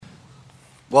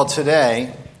Well,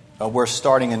 today we're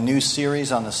starting a new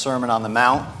series on the Sermon on the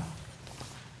Mount.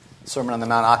 The Sermon on the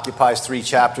Mount occupies 3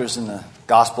 chapters in the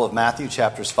Gospel of Matthew,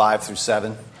 chapters 5 through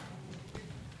 7.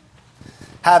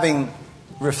 Having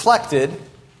reflected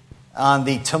on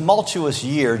the tumultuous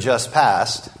year just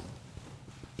past,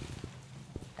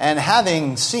 and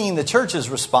having seen the church's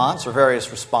response, or various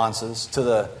responses,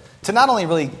 to not only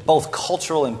really both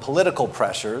cultural and political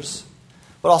pressures,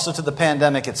 but also to the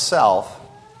pandemic itself,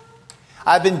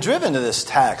 I've been driven to this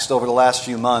text over the last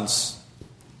few months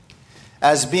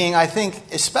as being, I think,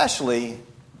 especially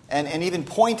and even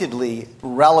pointedly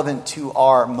relevant to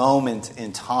our moment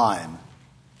in time.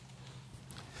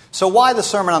 So why the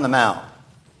Sermon on the Mount?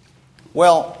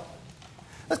 Well,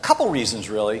 a couple reasons,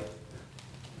 really.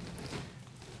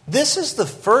 This is the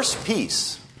first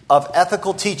piece of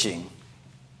ethical teaching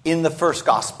in the first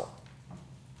gospel.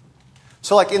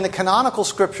 So like in the canonical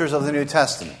scriptures of the New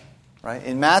Testament, right?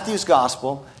 In Matthew's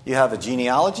gospel, you have a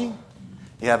genealogy,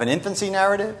 you have an infancy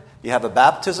narrative, you have a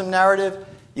baptism narrative,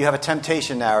 you have a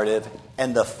temptation narrative,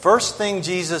 and the first thing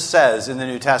Jesus says in the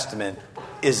New Testament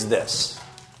is this.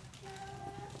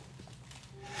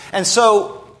 And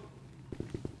so,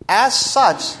 as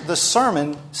such, the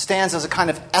sermon stands as a kind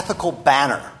of ethical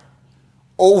banner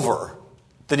over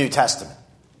the New Testament.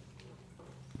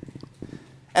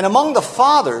 And among the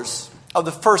fathers of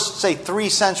the first, say, 3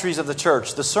 centuries of the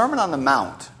church, the Sermon on the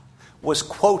Mount was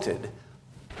quoted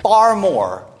far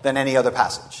more than any other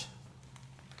passage.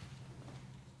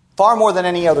 Far more than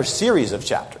any other series of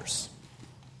chapters.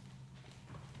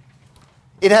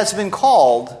 It has been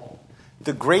called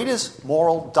the greatest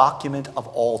moral document of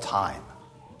all time.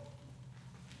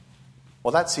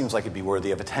 Well, that seems like it'd be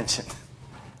worthy of attention.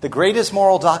 The greatest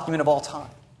moral document of all time.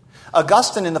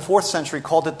 Augustine in the 4th century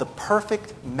called it the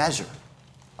perfect measure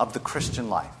of the Christian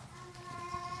life.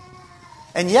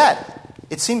 And yet,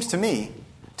 it seems to me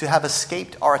to have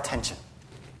escaped our attention.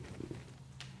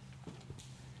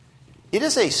 It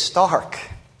is a stark,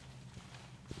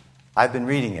 I've been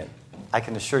reading it, I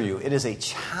can assure you, it is a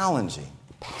challenging,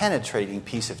 penetrating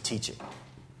piece of teaching.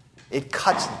 It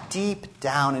cuts deep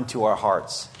down into our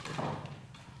hearts.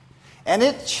 And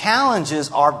it challenges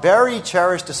our very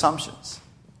cherished assumptions.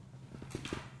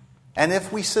 And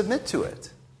if we submit to it,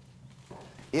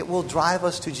 it will drive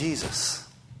us to Jesus.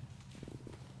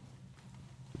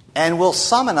 And will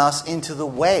summon us into the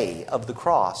way of the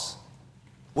cross,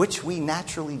 which we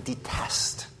naturally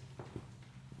detest.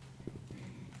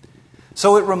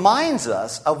 So it reminds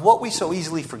us of what we so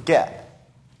easily forget.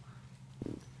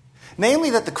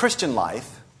 Namely that the Christian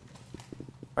life,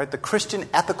 right, the Christian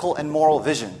ethical and moral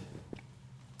vision,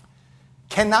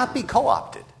 cannot be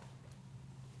co-opted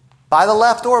by the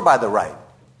left or by the right.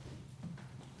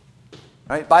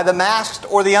 Right? By the masked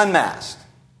or the unmasked.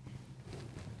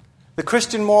 The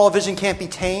Christian moral vision can't be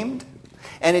tamed,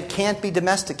 and it can't be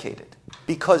domesticated,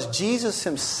 because Jesus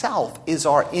himself is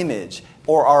our image,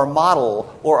 or our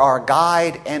model, or our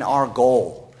guide, and our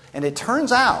goal. And it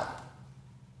turns out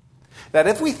that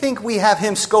if we think we have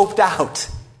him scoped out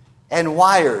and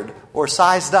wired or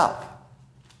sized up,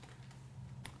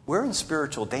 we're in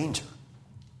spiritual danger.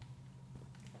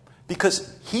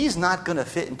 Because he's not going to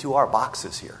fit into our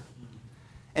boxes here.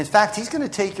 In fact, he's going to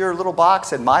take your little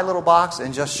box and my little box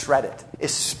and just shred it.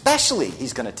 Especially,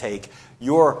 he's going to take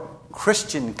your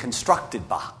Christian constructed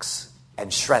box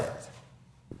and shred it.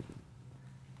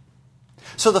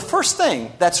 So the first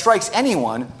thing that strikes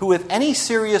anyone who with any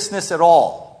seriousness at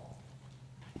all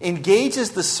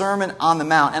engages the Sermon on the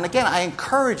Mount, and again, I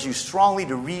encourage you strongly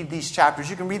to read these chapters.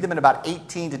 You can read them in about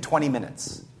 18 to 20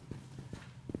 minutes.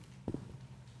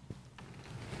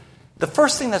 The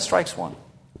first thing that strikes one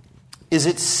is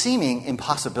its seeming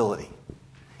impossibility.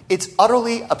 Its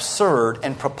utterly absurd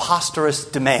and preposterous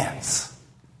demands.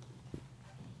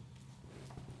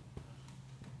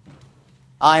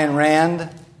 Ayn Rand,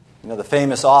 the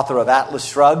famous author of Atlas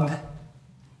Shrugged,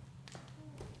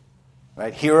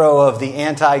 right, hero of the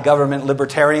anti-government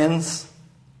libertarians,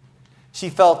 she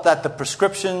felt that the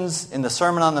prescriptions in the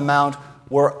Sermon on the Mount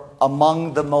were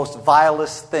among the most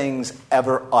vilest things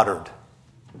ever uttered.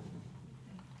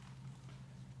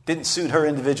 Didn't suit her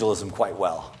individualism quite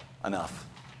well enough.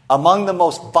 Among the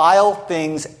most vile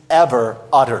things ever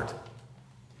uttered.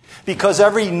 Because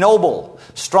every noble,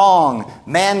 strong,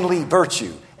 manly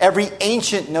virtue, every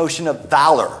ancient notion of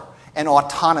valor and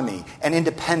autonomy and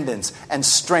independence and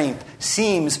strength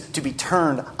seems to be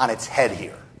turned on its head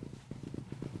here.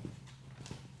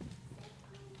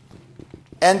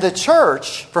 And the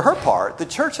church, for her part, the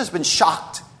church has been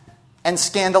shocked and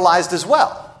scandalized as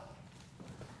well.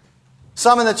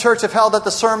 Some in the church have held that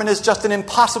the sermon is just an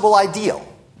impossible ideal.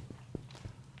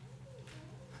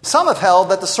 Some have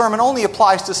held that the sermon only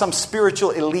applies to some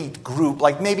spiritual elite group,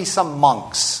 like maybe some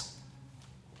monks.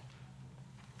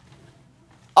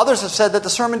 Others have said that the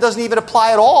sermon doesn't even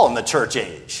apply at all in the church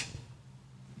age.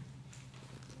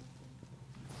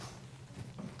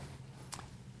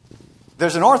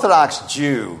 There's an Orthodox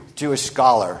Jewish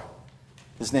scholar.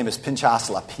 His name is Pinchas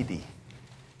Lapidi.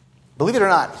 Believe it or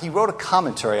not, he wrote a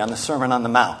commentary on the Sermon on the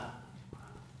Mount.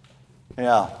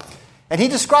 Yeah. And he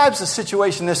describes the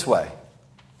situation this way.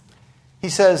 He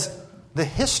says, the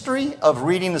history of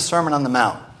reading the Sermon on the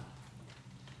Mount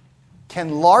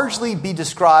can largely be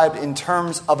described in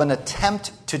terms of an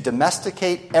attempt to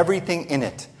domesticate everything in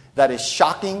it that is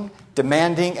shocking,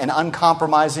 demanding, and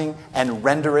uncompromising, and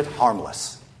render it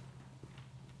harmless.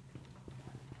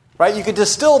 Right? You could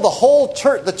distill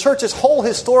the church's whole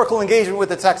historical engagement with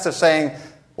the text of saying,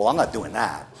 well, I'm not doing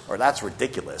that, or that's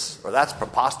ridiculous, or that's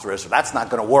preposterous, or that's not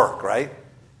going to work, right?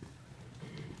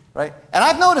 Right? And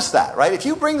I've noticed that, right? If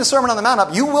you bring the Sermon on the Mount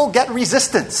up, you will get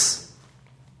resistance.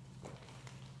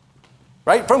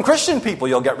 Right? From Christian people,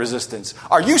 you'll get resistance.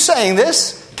 Are you saying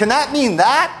this? Can that mean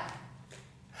that?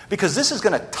 Because this is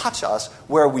going to touch us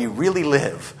where we really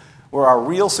live, where our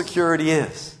real security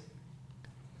is.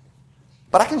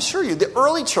 But I can assure you, the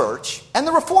early church, and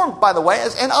the Reformed, by the way,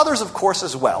 and others, of course,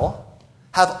 as well,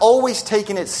 have always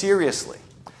taken it seriously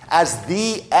as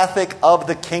the ethic of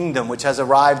the kingdom which has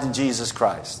arrived in Jesus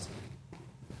Christ.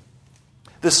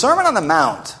 The Sermon on the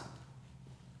Mount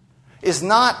is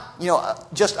not,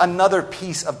 just another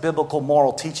piece of biblical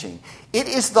moral teaching. It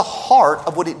is the heart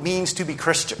of what it means to be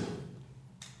Christian.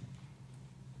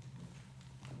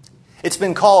 It's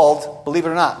been called, believe it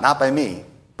or not by me,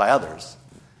 by others,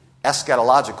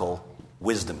 eschatological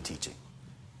wisdom teaching.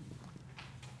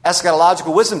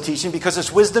 Eschatological wisdom teaching because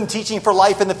it's wisdom teaching for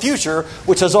life in the future,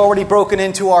 which has already broken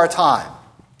into our time.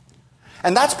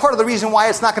 And that's part of the reason why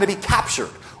it's not going to be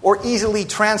captured or easily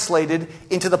translated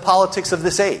into the politics of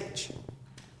this age.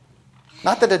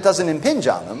 Not that it doesn't impinge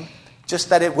on them, just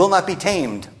that it will not be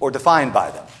tamed or defined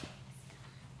by them.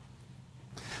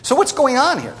 So what's going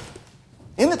on here?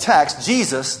 In the text,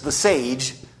 Jesus, the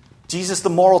sage, Jesus, the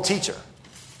moral teacher,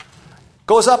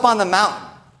 goes up on the mountain,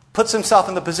 puts himself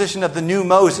in the position of the new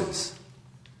Moses,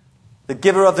 the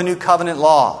giver of the new covenant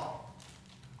law.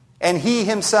 And he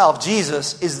himself,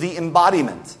 Jesus, is the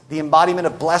embodiment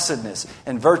of blessedness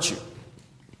and virtue.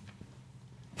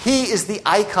 He is the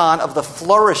icon of the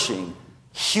flourishing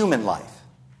human life.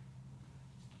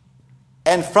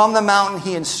 And from the mountain,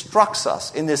 he instructs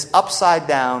us in this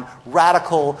upside-down,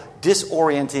 radical,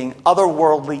 disorienting,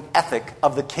 otherworldly ethic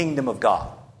of the kingdom of God.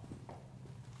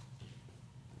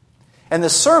 And the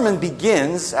sermon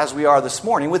begins, as we are this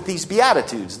morning, with these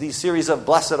Beatitudes, these series of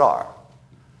blessed are.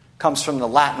 Comes from the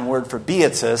Latin word for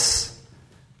beatus,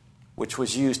 which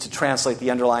was used to translate the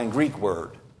underlying Greek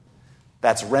word.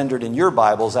 That's rendered in your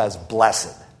Bibles as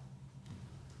blessed.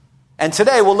 And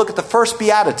today we'll look at the first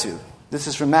beatitude. This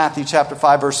is from Matthew chapter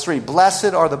 5, verse 3.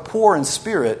 Blessed are the poor in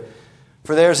spirit,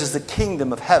 for theirs is the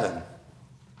kingdom of heaven.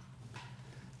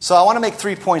 So I want to make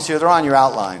 3 points here. They're on your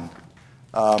outline.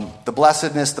 The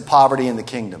blessedness, the poverty, and the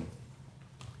kingdom.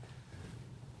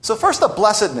 So first, the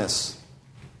blessedness.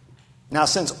 Now,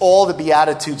 since all the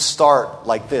Beatitudes start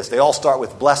like this, they all start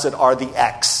with blessed are the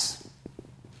X.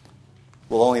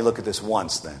 We'll only look at this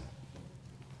once then.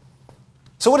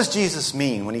 So what does Jesus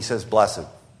mean when he says blessed?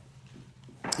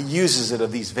 He uses it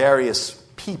of these various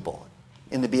people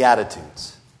in the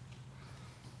Beatitudes.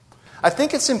 I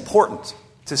think it's important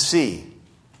to see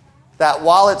that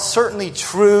while it's certainly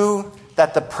true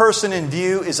that the person in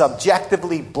view is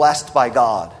objectively blessed by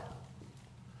God,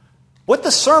 what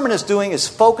the sermon is doing is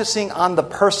focusing on the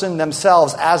person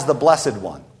themselves as the blessed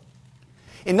one.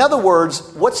 In other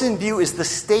words, what's in view is the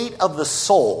state of the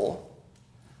soul,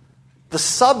 the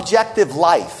subjective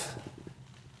life,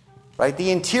 right?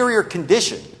 The interior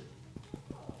condition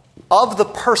of the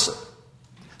person.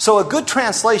 So a good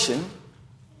translation,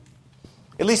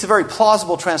 at least a very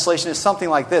plausible translation, is something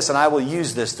like this, and I will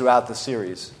use this throughout the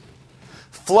series.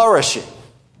 Flourishing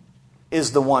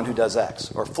is the one who does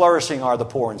X, or flourishing are the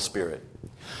poor in spirit.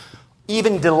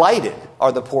 Even delighted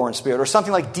are the poor in spirit, or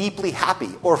something like deeply happy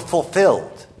or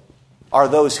fulfilled are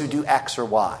those who do X or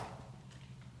Y.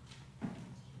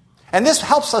 And this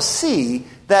helps us see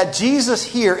that Jesus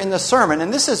here in the sermon,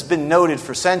 and this has been noted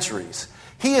for centuries,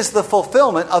 he is the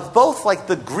fulfillment of both like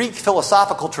the Greek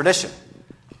philosophical tradition,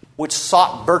 which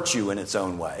sought virtue in its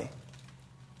own way,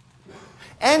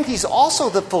 and he's also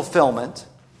the fulfillment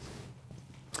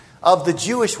of the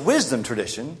Jewish wisdom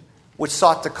tradition, which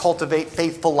sought to cultivate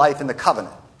faithful life in the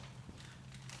covenant.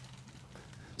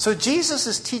 So Jesus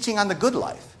is teaching on the good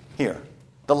life here,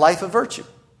 the life of virtue,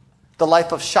 the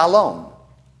life of shalom,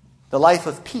 the life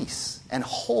of peace and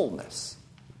wholeness.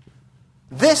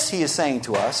 This, he is saying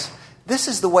to us, this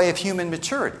is the way of human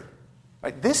maturity.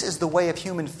 Right? This is the way of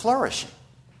human flourishing.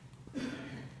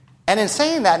 And in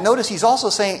saying that, notice he's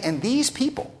also saying, and these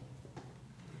people,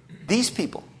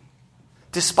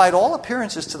 despite all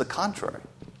appearances to the contrary,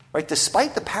 right,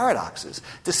 despite the paradoxes,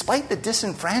 despite the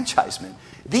disenfranchisement,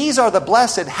 these are the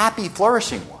blessed, happy,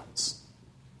 flourishing ones.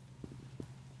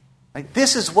 Right?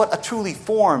 This is what a truly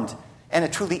formed and a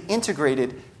truly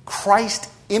integrated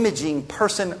Christ-imaging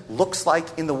person looks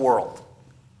like in the world.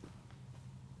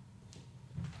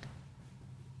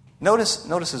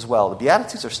 Notice as well, the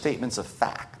Beatitudes are statements of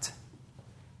fact.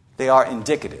 They are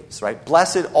indicatives, right?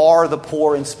 Blessed are the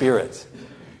poor in spirit.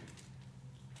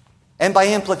 And by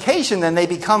implication, then, they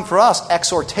become for us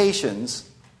exhortations,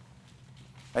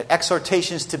 right?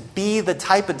 Exhortations to be the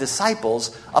type of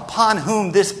disciples upon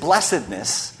whom this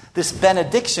blessedness, this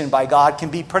benediction by God can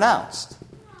be pronounced.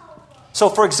 So,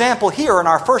 for example, here in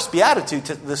our first Beatitude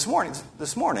this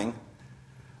morning,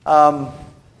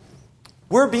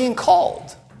 we're being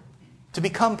called to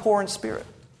become poor in spirit,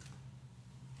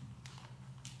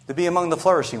 to be among the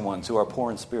flourishing ones who are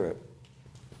poor in spirit.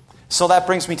 So that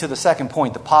brings me to the second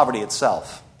point, the poverty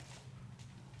itself.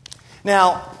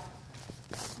 Now,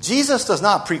 Jesus does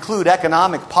not preclude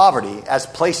economic poverty as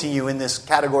placing you in this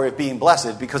category of being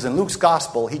blessed, because in Luke's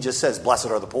gospel, he just says, blessed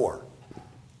are the poor.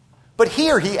 But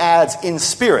here he adds, in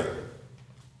spirit.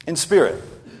 In spirit.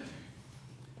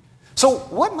 So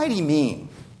what might he mean?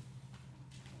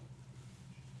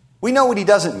 We know what he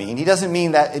doesn't mean. He doesn't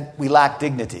mean that we lack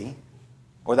dignity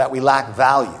or that we lack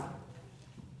value.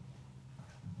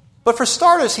 But for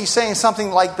starters, he's saying something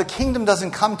like the kingdom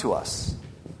doesn't come to us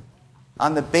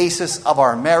on the basis of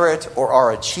our merit or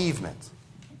our achievement,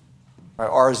 or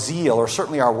our zeal, or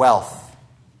certainly our wealth.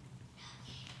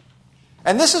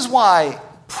 And this is why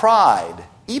pride,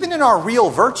 even in our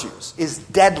real virtues, is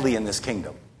deadly in this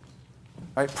kingdom.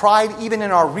 Right? Pride, even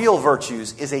in our real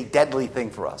virtues, is a deadly thing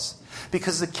for us.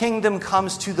 Because the kingdom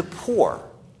comes to the poor.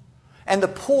 And the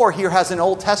poor here has an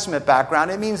Old Testament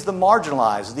background. It means the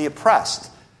marginalized, the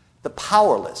oppressed, the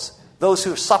powerless, those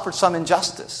who have suffered some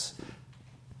injustice.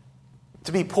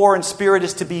 To be poor in spirit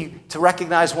is to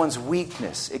recognize one's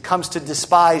weakness. It comes to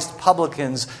despised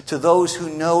publicans, to those who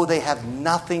know they have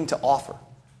nothing to offer.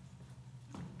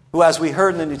 Who, as we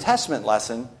heard in the New Testament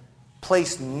lesson,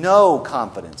 place no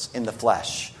confidence in the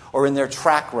flesh or in their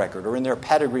track record or in their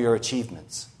pedigree or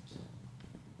achievements.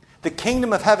 The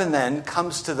kingdom of heaven then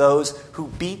comes to those who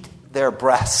beat their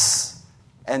breasts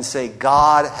and say,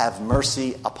 God, have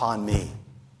mercy upon me.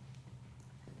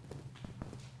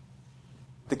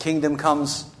 The kingdom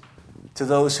comes to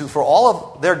those who, for all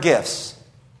of their gifts,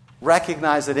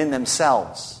 recognize that in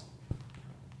themselves,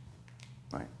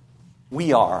 right,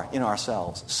 we are, in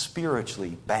ourselves,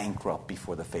 spiritually bankrupt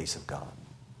before the face of God.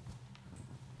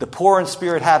 The poor in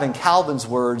spirit have, in Calvin's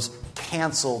words,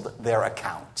 canceled their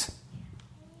account.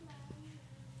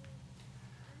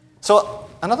 So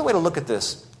another way to look at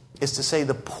this is to say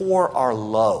the poor are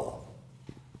low.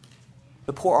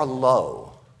 The poor are low.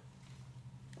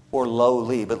 Or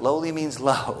lowly, but lowly means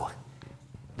low.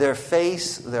 Their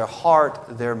face, their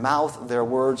heart, their mouth, their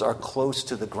words are close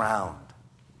to the ground.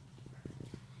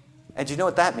 And you know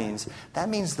what that means? That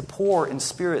means the poor in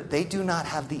spirit, they do not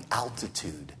have the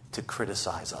altitude to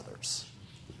criticize others.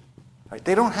 Right?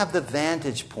 They don't have the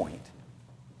vantage point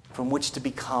from which to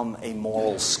become a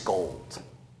moral scold.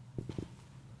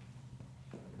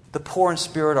 The poor in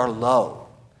spirit are low.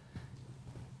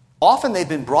 Often they've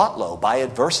been brought low by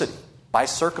adversity, by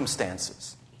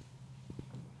circumstances.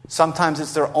 Sometimes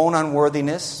it's their own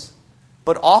unworthiness,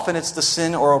 but often it's the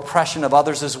sin or oppression of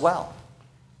others as well.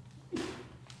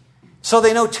 So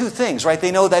they know two things, right?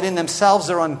 They know that in themselves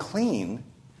they're unclean.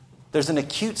 There's an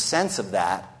acute sense of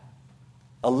that,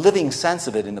 a living sense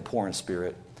of it in the poor in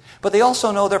spirit. But they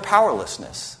also know their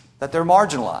powerlessness, that they're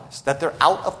marginalized, that they're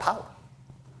out of power.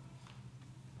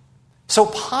 So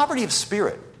poverty of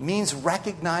spirit means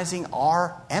recognizing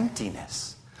our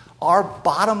emptiness, our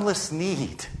bottomless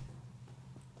need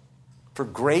for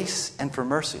grace and for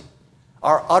mercy,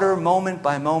 our utter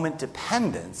moment-by-moment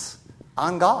dependence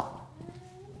on God.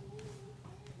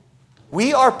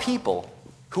 We are people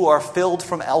who are filled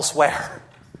from elsewhere.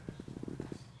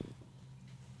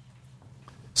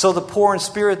 So the poor in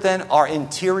spirit then are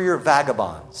interior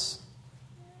vagabonds.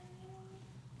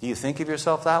 Do you think of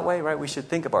yourself that way? Right? We should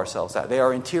think of ourselves that. They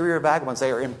are interior vagabonds. They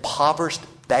are impoverished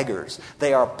beggars.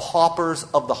 They are paupers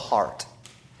of the heart.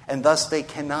 And thus they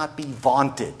cannot be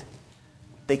vaunted.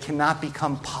 They cannot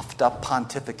become puffed up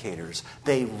pontificators.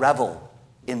 They revel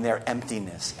in their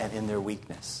emptiness and in their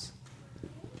weakness.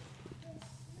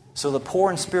 So the poor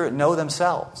in spirit know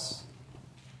themselves.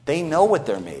 They know what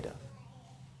they're made of.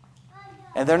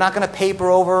 And they're not going to paper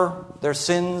over their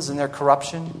sins and their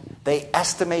corruption. They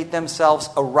estimate themselves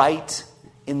aright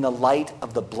in the light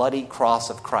of the bloody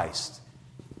cross of Christ.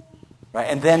 Right?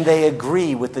 And then they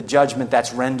agree with the judgment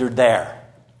that's rendered there.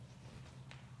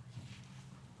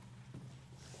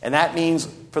 And that means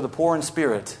for the poor in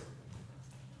spirit,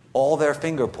 all their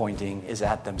finger pointing is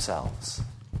at themselves.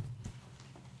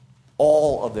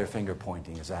 All of their finger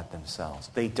pointing is at themselves.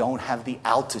 They don't have the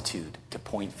altitude to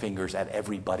point fingers at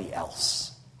everybody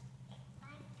else.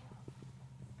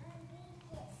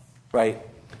 Right?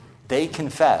 They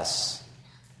confess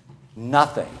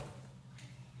nothing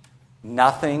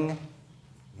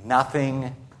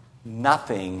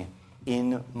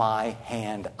in my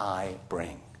hand I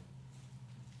bring.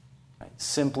 Right?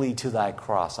 Simply to thy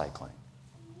cross I cling.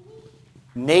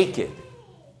 Naked,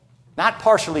 not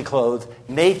partially clothed,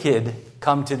 naked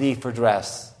come to thee for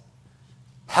dress.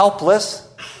 Helpless,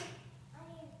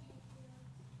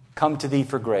 come to thee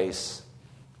for grace.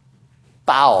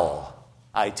 Foul,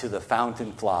 I to the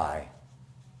fountain fly.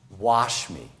 Wash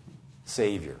me,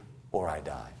 Savior, or I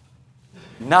die.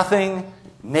 Nothing,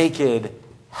 naked,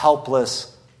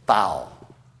 helpless, foul.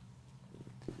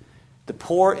 The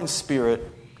poor in spirit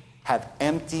have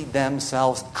emptied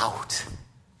themselves out.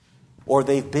 Or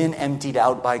they've been emptied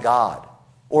out by God.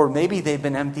 Or maybe they've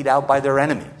been emptied out by their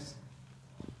enemies.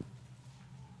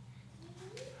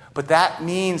 But that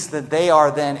means that they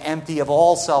are then empty of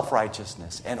all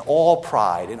self-righteousness and all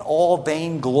pride and all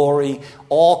vainglory,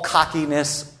 all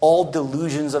cockiness, all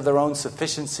delusions of their own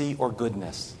sufficiency or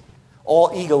goodness,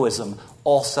 all egoism,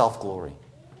 all self-glory.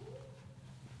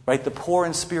 Right? The poor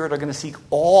in spirit are going to seek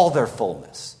all their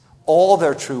fullness, all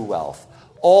their true wealth,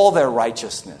 all their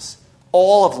righteousness,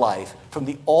 all of life from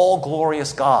the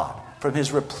all-glorious God, from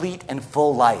his replete and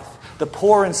full life. The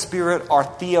poor in spirit are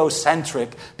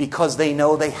theocentric because they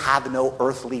know they have no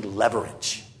earthly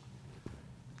leverage.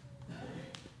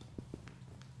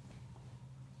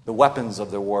 The weapons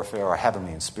of their warfare are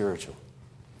heavenly and spiritual.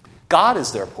 God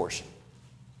is their portion,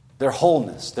 their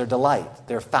wholeness, their delight,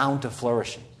 their fount of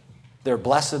flourishing, their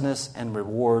blessedness and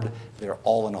reward, their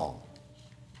all in all.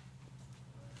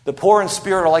 The poor in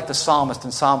spirit are like the psalmist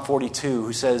in Psalm 42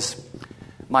 who says,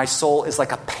 my soul is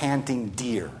like a panting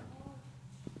deer.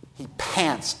 He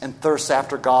pants and thirsts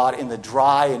after God in the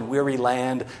dry and weary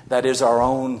land that is our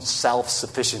own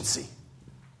self-sufficiency.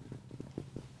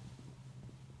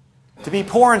 To be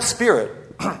poor in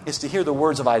spirit is to hear the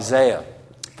words of Isaiah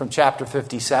from chapter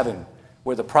 57,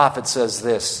 where the prophet says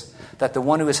this, that the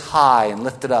one who is high and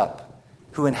lifted up,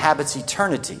 who inhabits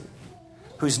eternity,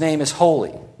 whose name is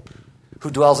holy, who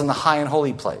dwells in the high and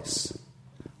holy place,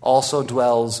 also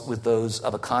dwells with those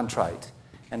of a contrite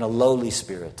and a lowly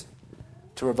spirit,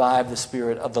 to revive the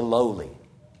spirit of the lowly,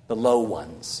 the low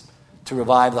ones, to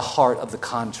revive the heart of the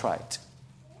contrite.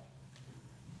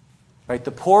 Right?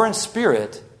 The poor in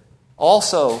spirit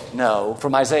also know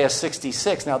from Isaiah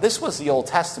 66. Now, this was the Old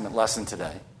Testament lesson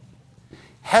today.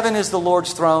 Heaven is the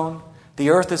Lord's throne, the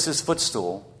earth is his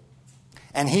footstool,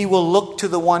 and he will look to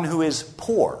the one who is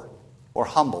poor, or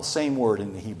humble, same word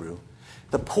in the Hebrew,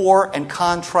 the poor and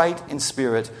contrite in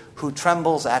spirit, who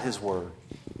trembles at his word.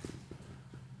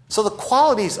 So the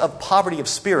qualities of poverty of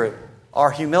spirit are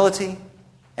humility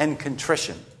and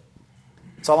contrition.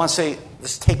 So I want to say,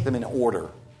 let's take them in order,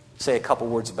 say a couple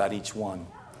words about each one.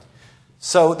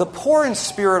 So the poor in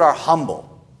spirit are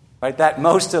humble, right? That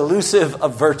most elusive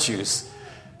of virtues.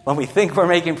 When we think we're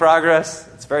making progress,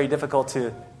 it's very difficult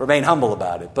to remain humble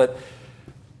about it. But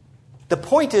the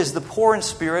point is, the poor in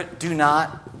spirit do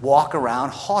not walk around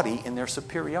haughty in their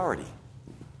superiority.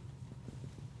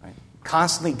 Right?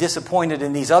 Constantly disappointed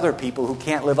in these other people who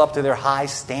can't live up to their high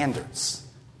standards.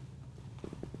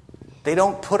 They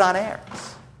don't put on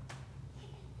airs.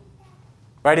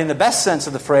 Right? In the best sense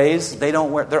of the phrase, they're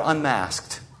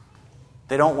unmasked.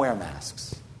 They don't wear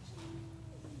masks.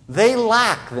 They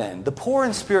lack then, the poor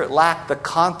in spirit lack the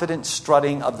confident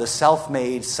strutting of the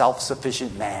self-made,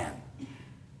 self-sufficient man.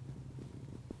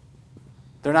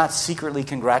 They're not secretly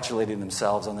congratulating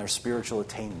themselves on their spiritual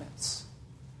attainments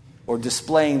or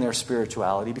displaying their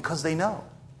spirituality because they know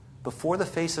before the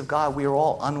face of God we are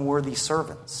all unworthy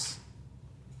servants.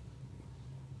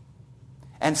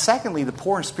 And secondly, the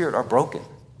poor in spirit are broken.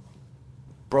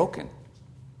 Broken.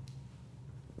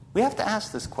 We have to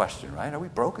ask this question, right? Are we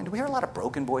broken? Do we hear a lot of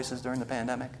broken voices during the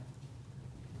pandemic?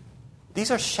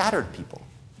 These are shattered people.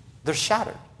 They're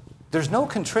shattered. There's no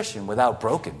contrition without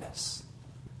brokenness.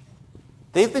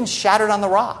 They've been shattered on the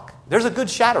rock. There's a good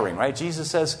shattering, right? Jesus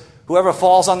says, whoever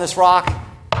falls on this rock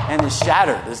and is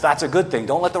shattered, that's a good thing.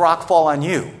 Don't let the rock fall on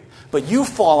you. But you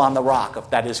fall on the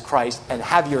rock that is Christ and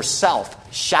have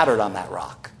yourself shattered on that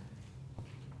rock.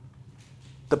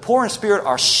 The poor in spirit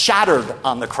are shattered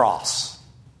on the cross.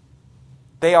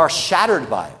 They are shattered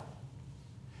by it.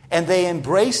 And they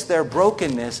embrace their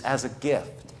brokenness as a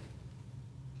gift.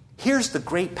 Here's the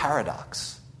great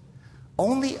paradox.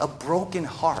 Only a broken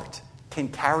heart can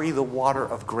carry the water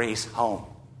of grace home.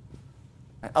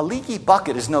 A leaky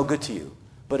bucket is no good to you,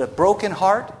 but a broken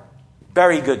heart,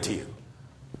 very good to you.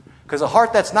 Because a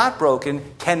heart that's not broken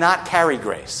cannot carry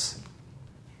grace.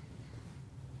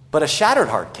 But a shattered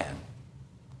heart can.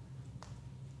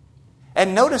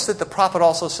 And notice that the prophet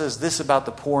also says this about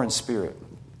the poor in spirit.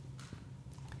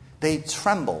 They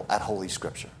tremble at Holy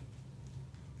Scripture.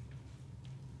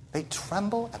 They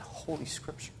tremble at Holy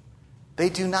Scripture. They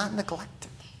do not neglect it.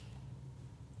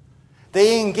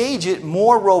 They engage it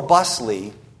more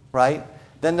robustly, right,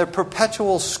 than the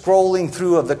perpetual scrolling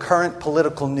through of the current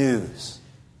political news.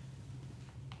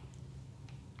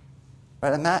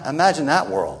 Right? Imagine that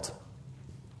world.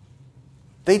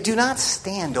 They do not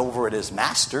stand over it as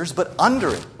masters, but under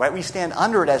it. Right? We stand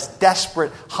under it as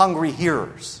desperate, hungry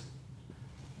hearers.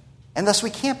 And thus we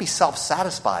can't be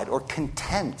self-satisfied or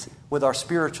content with our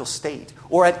spiritual state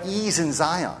or at ease in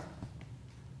Zion.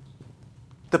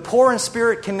 The poor in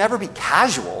spirit can never be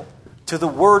casual to the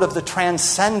word of the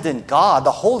transcendent God,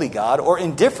 the holy God, or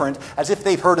indifferent as if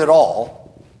they've heard it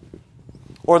all,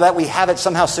 or that we have it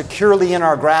somehow securely in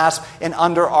our grasp and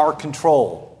under our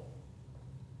control.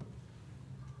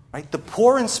 Right? The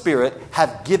poor in spirit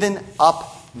have given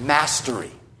up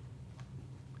mastery.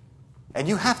 And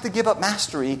you have to give up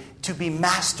mastery to be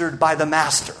mastered by the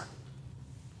Master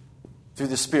through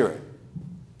the Spirit.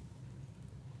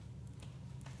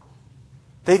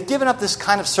 They've given up this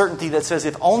kind of certainty that says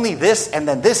if only this and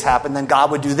then this happened, then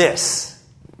God would do this.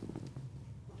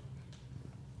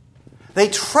 They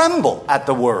tremble at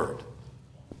the word.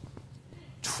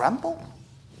 Tremble?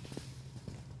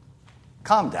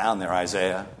 Calm down there,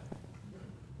 Isaiah.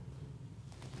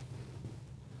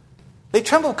 They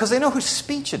tremble because they know whose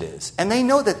speech it is. And they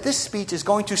know that this speech is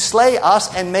going to slay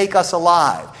us and make us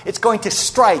alive. It's going to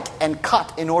strike and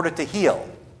cut in order to heal.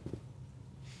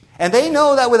 And they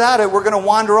know that without it, we're going to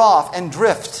wander off and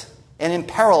drift and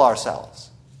imperil ourselves.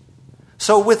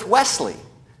 So with Wesley,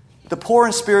 the poor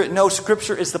in spirit know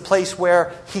Scripture is the place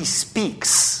where he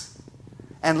speaks.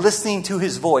 And listening to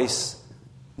his voice,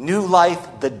 new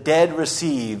life the dead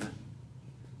receive.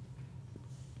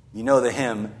 You know the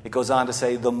hymn. It goes on to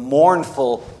say, the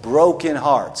mournful, broken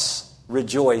hearts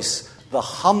rejoice, the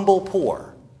humble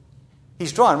poor.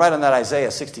 He's drawn right on that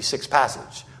Isaiah 66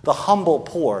 passage. The humble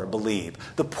poor believe.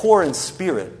 The poor in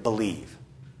spirit believe.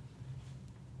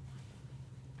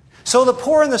 So the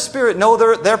poor in the spirit know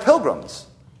they're pilgrims.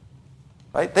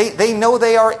 Right? They know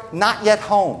they are not yet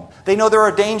home. They know there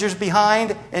are dangers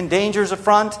behind and dangers in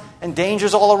front and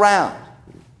dangers all around.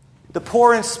 The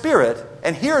poor in spirit,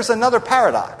 and here's another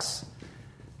paradox,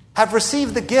 have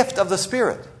received the gift of the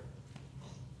Spirit.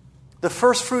 The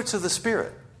first fruits of the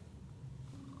Spirit.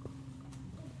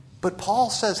 But Paul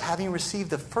says, having received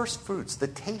the first fruits, the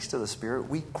taste of the Spirit,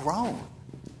 we groan.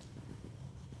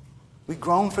 We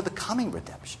groan for the coming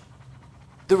redemption.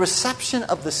 The reception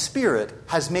of the Spirit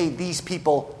has made these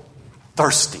people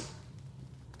thirsty.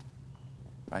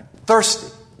 Right?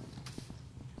 Thirsty.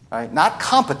 Right? Not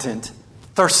competent,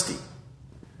 thirsty.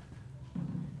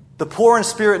 The poor in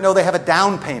spirit know they have a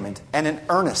down payment and an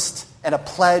earnest and a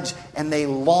pledge, and they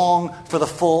long for the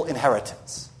full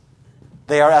inheritance.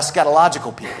 They are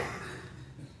eschatological people.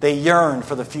 They yearn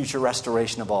for the future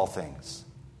restoration of all things.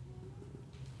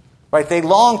 Right? They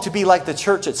long to be like the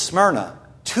church at Smyrna,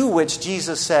 to which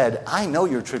Jesus said, I know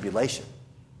your tribulation,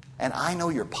 and I know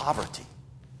your poverty,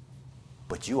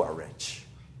 but you are rich.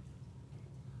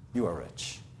 You are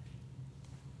rich.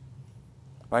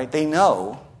 Right? They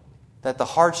know that the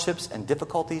hardships and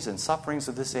difficulties and sufferings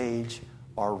of this age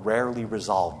are rarely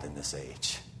resolved in this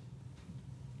age.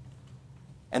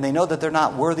 And they know that they're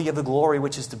not worthy of the glory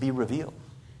which is to be revealed.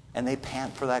 And they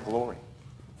pant for that glory.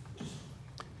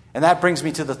 And that brings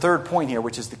me to the third point here,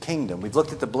 which is the kingdom. We've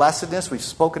looked at the blessedness. We've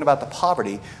spoken about the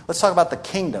poverty. Let's talk about the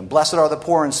kingdom. Blessed are the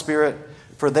poor in spirit,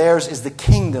 for theirs is the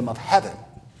kingdom of heaven.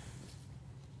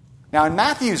 Now, in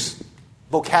Matthew's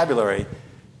vocabulary,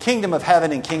 kingdom of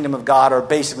heaven and kingdom of God are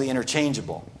basically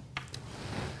interchangeable.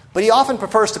 But he often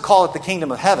prefers to call it the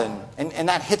kingdom of heaven, and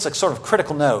that hits a sort of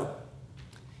critical note.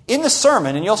 In the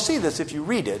sermon, and you'll see this if you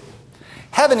read it,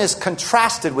 heaven is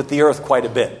contrasted with the earth quite a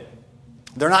bit.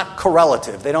 They're not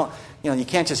correlative. They don't, you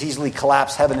can't just easily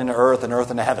collapse heaven into earth and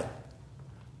earth into heaven.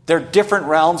 They're different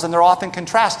realms, and they're often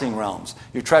contrasting realms.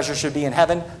 Your treasure should be in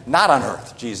heaven, not on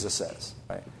earth, Jesus says.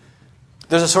 Right?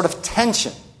 There's a sort of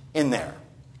tension in there.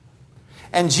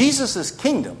 And Jesus'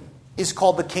 kingdom is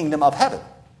called the kingdom of heaven.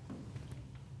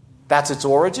 That's its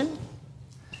origin.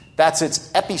 That's its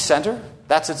epicenter.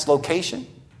 That's its location.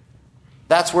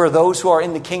 That's where those who are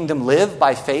in the kingdom live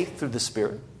by faith through the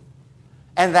Spirit.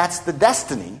 And that's the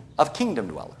destiny of kingdom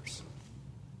dwellers.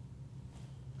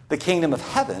 The kingdom of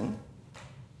heaven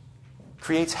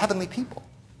creates heavenly people.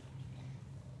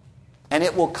 And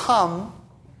it will come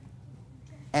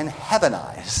and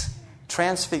heavenize,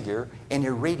 transfigure, and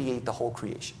irradiate the whole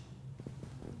creation.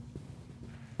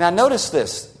 Now notice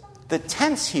this. The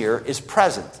tense here is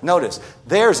present. Notice,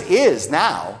 theirs is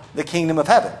now the kingdom of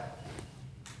heaven.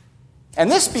 And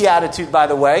this beatitude, by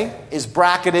the way, is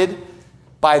bracketed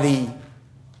by the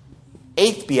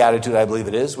 8th beatitude, I believe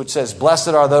it is, which says, "Blessed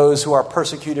are those who are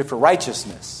persecuted for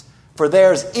righteousness, for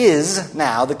theirs is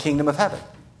now the kingdom of heaven."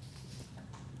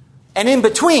 And in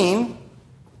between,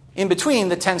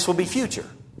 the tense will be future.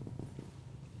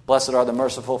 "Blessed are the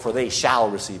merciful, for they shall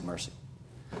receive mercy."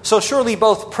 So surely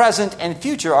both present and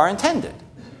future are intended.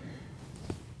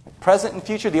 Present and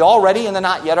future, the already and the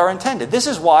not yet are intended. This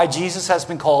is why Jesus has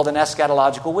been called an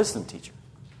eschatological wisdom teacher.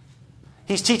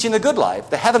 He's teaching the good life,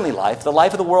 the heavenly life, the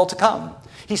life of the world to come.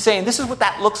 He's saying this is what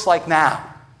that looks like now.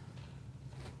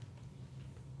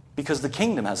 Because the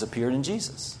kingdom has appeared in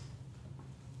Jesus.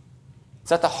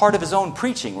 It's at the heart of his own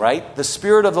preaching, right? "The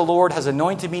Spirit of the Lord has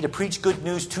anointed me to preach good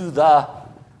news to the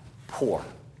poor."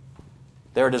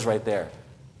 There it is right there.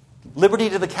 Liberty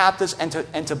to the captives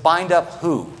and to bind up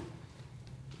who?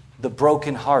 The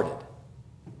brokenhearted.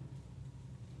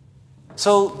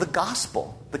 So the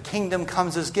gospel, the kingdom,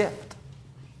 comes as gift.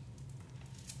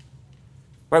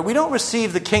 Right? We don't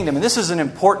receive the kingdom, and this is an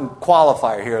important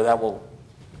qualifier here that will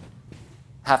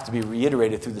have to be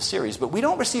reiterated through the series, but we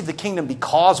don't receive the kingdom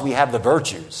because we have the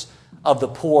virtues of the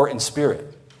poor in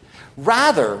spirit.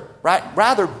 Rather,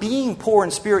 being poor in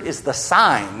spirit is the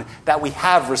sign that we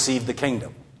have received the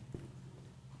kingdom.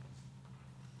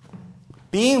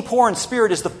 Being poor in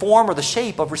spirit is the form or the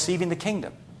shape of receiving the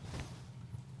kingdom.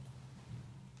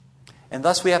 And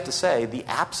thus we have to say the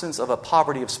absence of a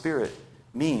poverty of spirit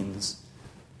means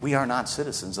we are not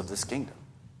citizens of this kingdom.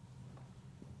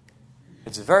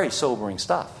 It's very sobering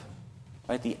stuff.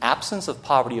 Right? The absence of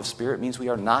poverty of spirit means we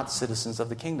are not citizens of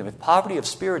the kingdom. If poverty of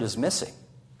spirit is missing,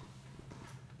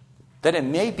 then it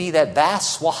may be that vast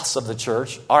swaths of the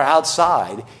church are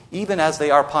outside, even as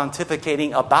they are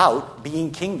pontificating about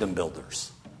being kingdom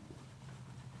builders.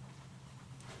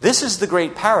 This is the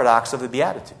great paradox of the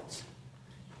Beatitudes.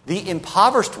 The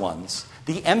impoverished ones,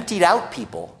 the emptied out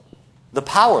people, the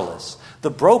powerless, the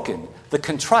broken, the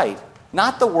contrite,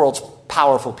 not the world's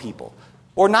powerful people,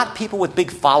 or not people with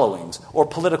big followings or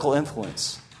political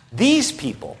influence. These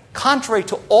people, contrary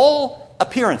to all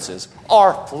appearances,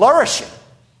 are flourishing,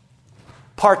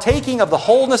 partaking of the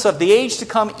wholeness of the age to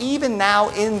come, even now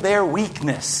in their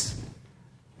weakness.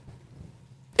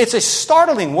 It's a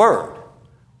startling word.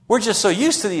 We're just so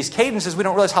used to these cadences, we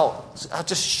don't realize how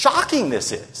just shocking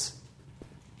this is.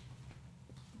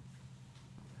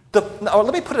 Or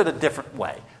let me put it a different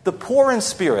way. The poor in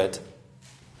spirit,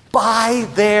 by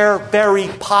their very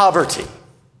poverty,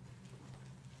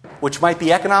 which might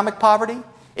be economic poverty,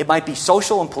 it might be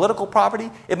social and political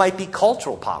poverty, it might be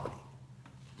cultural poverty.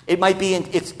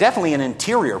 It's definitely an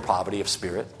interior poverty of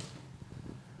spirit.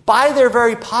 By their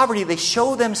very poverty, they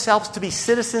show themselves to be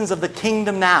citizens of the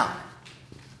kingdom now.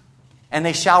 And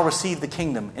they shall receive the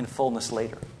kingdom in fullness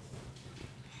later.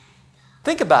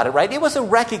 Think about it, right? It was a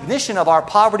recognition of our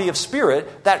poverty of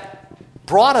spirit that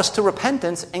brought us to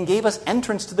repentance and gave us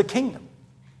entrance to the kingdom.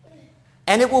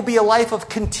 And it will be a life of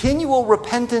continual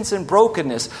repentance and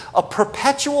brokenness, a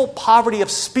perpetual poverty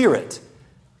of spirit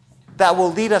that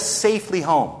will lead us safely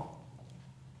home.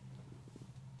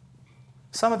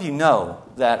 Some of you know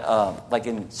that, like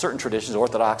in certain traditions,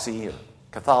 Orthodoxy or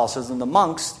Catholicism,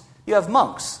 you have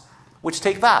monks which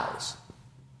take vows.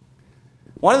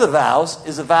 One of the vows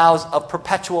is the vows of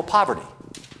perpetual poverty.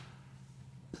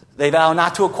 They vow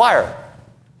not to acquire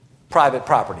private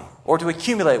property or to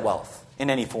accumulate wealth in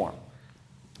any form,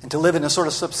 and to live in a sort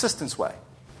of subsistence way.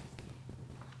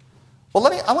 Well,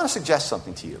 I want to suggest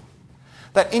something to you.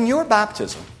 That in your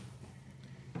baptism,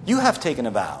 you have taken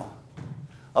a vow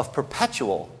of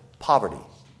perpetual poverty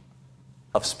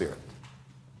of spirit.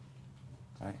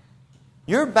 Right?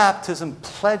 Your baptism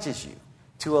pledges you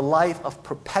to a life of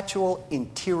perpetual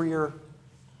interior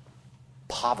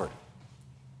poverty.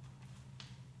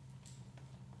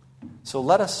 So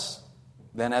let us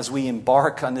then, as we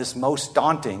embark on this most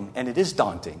daunting, and it is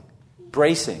daunting,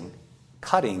 bracing,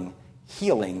 cutting,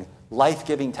 healing,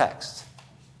 life-giving text,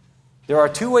 There are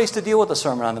two ways to deal with the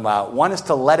Sermon on the Mount. One is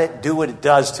to let it do what it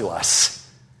does to us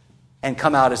and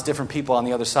come out as different people on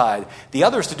the other side. The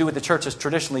other is to do what the church has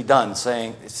traditionally done,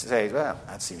 say, well,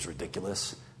 that seems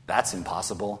ridiculous. That's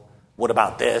impossible. What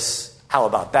about this? How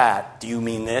about that? Do you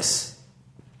mean this?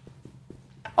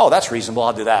 Oh, that's reasonable.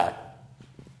 I'll do that.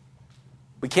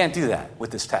 We can't do that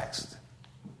with this text.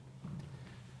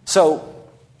 So,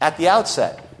 at the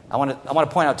outset, I want to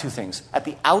point out two things. At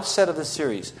the outset of this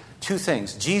series, two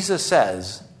things. Jesus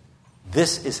says,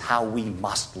 this is how we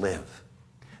must live.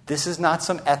 This is not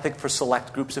some ethic for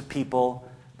select groups of people.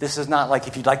 This is not like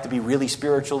if you'd like to be really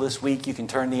spiritual this week, you can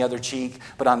turn the other cheek,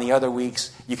 but on the other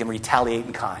weeks, you can retaliate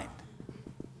in kind.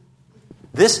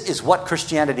 This is what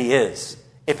Christianity is.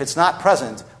 If it's not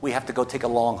present, we have to go take a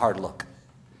long, hard look.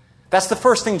 That's the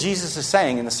first thing Jesus is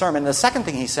saying in the sermon. The second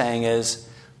thing he's saying is,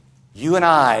 you and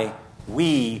I,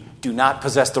 we do not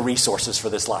possess the resources for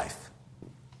this life.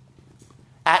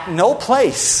 At no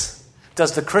place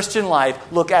does the Christian life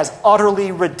look as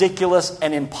utterly ridiculous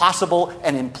and impossible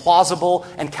and implausible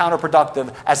and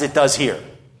counterproductive as it does here,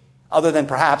 other than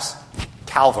perhaps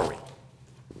Calvary.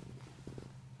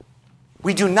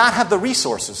 We do not have the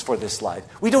resources for this life.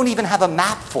 We don't even have a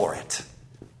map for it.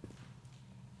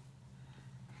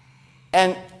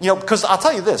 And, because I'll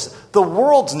tell you this, the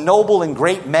world's noble and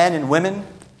great men and women,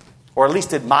 or at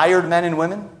least admired men and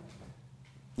women,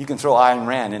 you can throw Ayn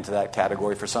Rand into that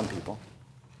category for some people.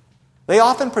 They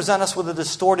often present us with a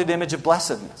distorted image of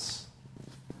blessedness,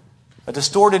 a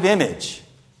distorted image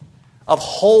of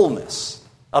wholeness,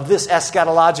 of this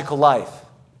eschatological life.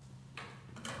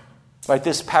 Right,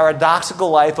 this paradoxical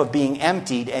life of being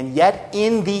emptied and yet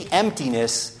in the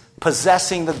emptiness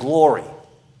possessing the glory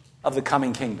of the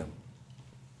coming kingdom.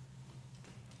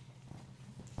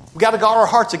 We've got to guard our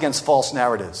hearts against false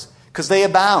narratives because they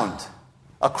abound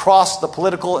across the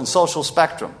political and social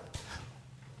spectrum.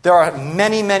 There are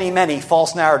many, many, many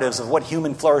false narratives of what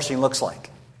human flourishing looks like.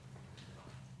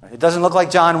 It doesn't look like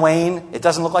John Wayne. It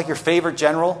doesn't look like your favorite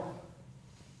general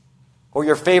or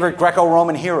your favorite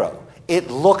Greco-Roman hero. It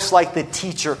looks like the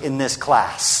teacher in this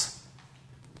class.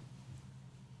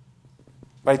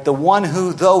 Right? The one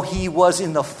who, though he was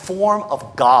in the form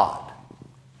of God,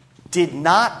 did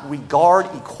not regard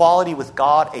equality with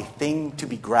God a thing to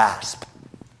be grasped.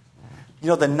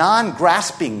 The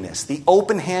non-graspingness, the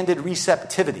open-handed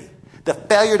receptivity, the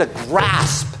failure to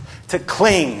grasp, to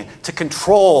cling, to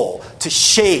control, to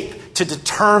shape, to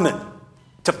determine,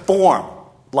 to form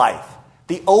life.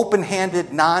 The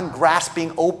open-handed,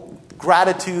 non-grasping,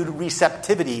 gratitude,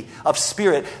 receptivity of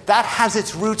spirit, that has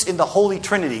its roots in the Holy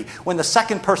Trinity, when the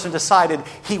second person decided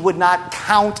he would not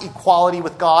count equality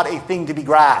with God a thing to be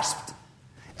grasped,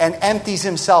 and empties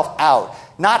himself out,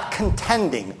 not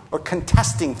contending or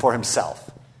contesting for himself,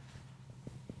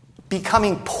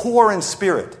 becoming poor in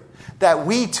spirit, that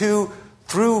we too,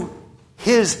 through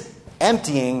his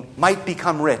emptying, might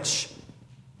become rich,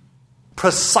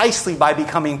 precisely by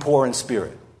becoming poor in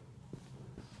spirit.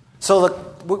 So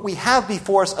what we have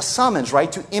before us a summons,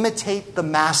 right, to imitate the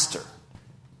master.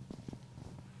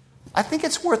 I think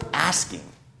it's worth asking.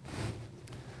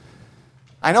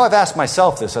 I know I've asked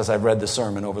myself this as I've read the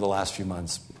sermon over the last few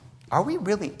months. Are we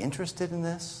really interested in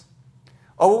this?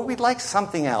 Or we'd like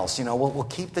something else. We'll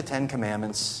keep the Ten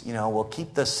Commandments. We'll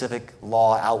keep the civic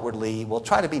law outwardly. We'll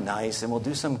try to be nice and we'll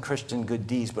do some Christian good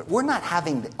deeds. But we're not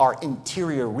having our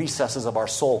interior recesses of our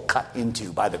soul cut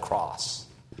into by the cross.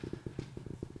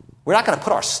 We're not going to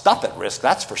put our stuff at risk,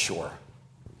 that's for sure.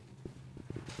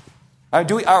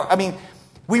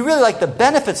 We really like the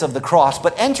benefits of the cross,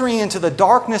 but entering into the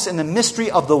darkness and the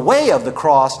mystery of the way of the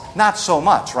cross, not so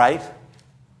much, right?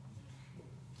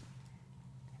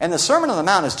 And the Sermon on the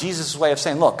Mount is Jesus' way of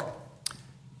saying, look,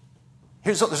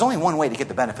 there's only one way to get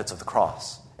the benefits of the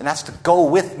cross, and that's to go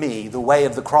with me the way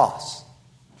of the cross.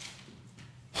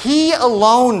 He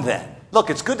alone then. Look,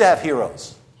 it's good to have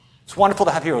heroes. It's wonderful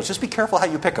to have heroes. Just be careful how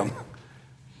you pick them.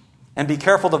 And be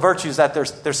careful the virtues that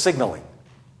they're signaling.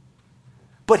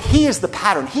 But he is the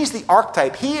pattern. He's the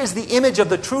archetype. He is the image of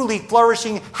the truly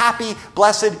flourishing, happy,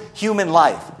 blessed human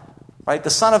life. Right? The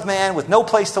Son of Man with no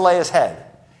place to lay his head.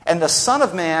 And the Son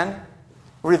of Man,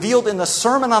 revealed in the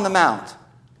Sermon on the Mount,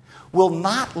 will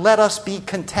not let us be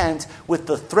content with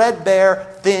the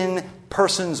threadbare, thin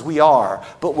persons we are,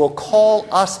 but will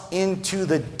call us into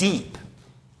the deep.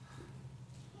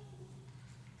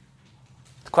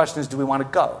 The question is, do we want to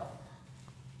go?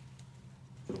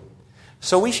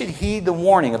 So we should heed the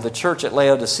warning of the church at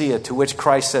Laodicea, to which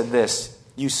Christ said this,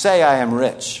 "You say I am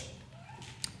rich."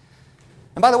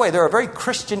 And by the way, there are very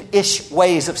Christian-ish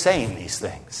ways of saying these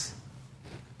things.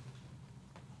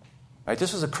 Right?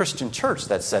 This was a Christian church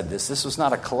that said this. This was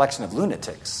not a collection of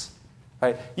lunatics.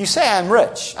 Right? You say, I'm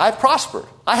rich. I've prospered.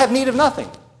 I have need of nothing.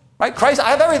 Right? Christ, I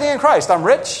have everything in Christ. I'm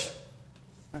rich.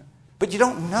 But you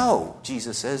don't know,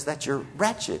 Jesus says, that you're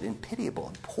wretched and pitiable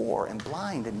and poor and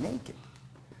blind and naked.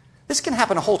 This can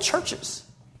happen to whole churches.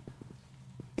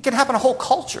 It can happen to whole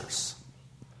cultures.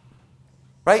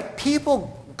 Right?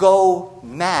 People go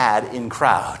mad in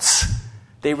crowds.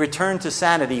 They return to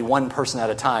sanity one person at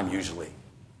a time, usually.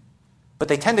 But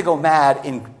they tend to go mad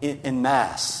in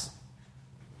mass.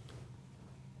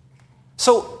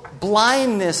 So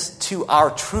blindness to our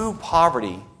true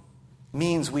poverty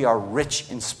means we are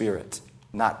rich in spirit,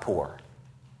 not poor.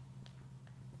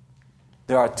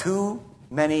 There are too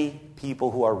many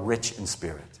people who are rich in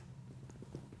spirit.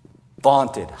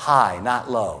 Vaunted, high,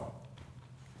 not low.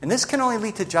 And this can only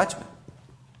lead to judgment.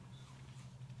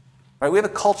 Right? We have a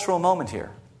cultural moment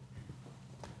here.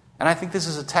 And I think this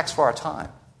is a text for our time.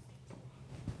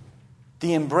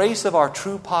 The embrace of our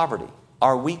true poverty,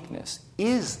 our weakness,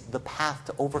 is the path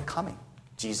to overcoming,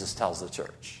 Jesus tells the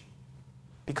church.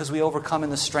 Because we overcome in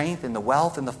the strength, in the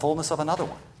wealth, in the fullness of another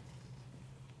one.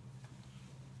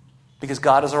 Because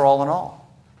God is our all in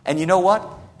all. And you know what?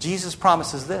 Jesus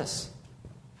promises this.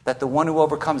 That the one who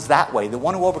overcomes that way, the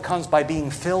one who overcomes by being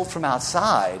filled from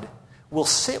outside, will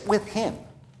sit with him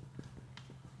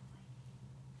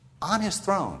on his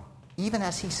throne, even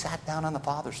as he sat down on the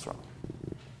Father's throne,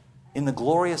 in the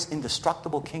glorious,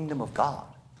 indestructible kingdom of God.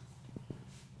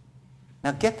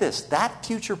 Now get this, that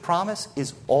future promise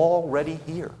is already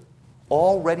here,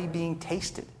 already being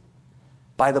tasted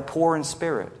by the poor in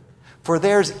spirit. For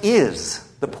theirs is,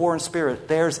 the poor in spirit,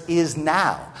 theirs is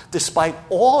now, despite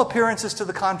all appearances to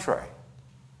the contrary.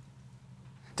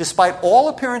 Despite all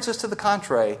appearances to the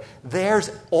contrary, theirs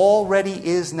already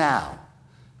is now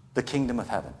the kingdom of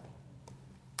heaven.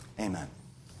 Amen.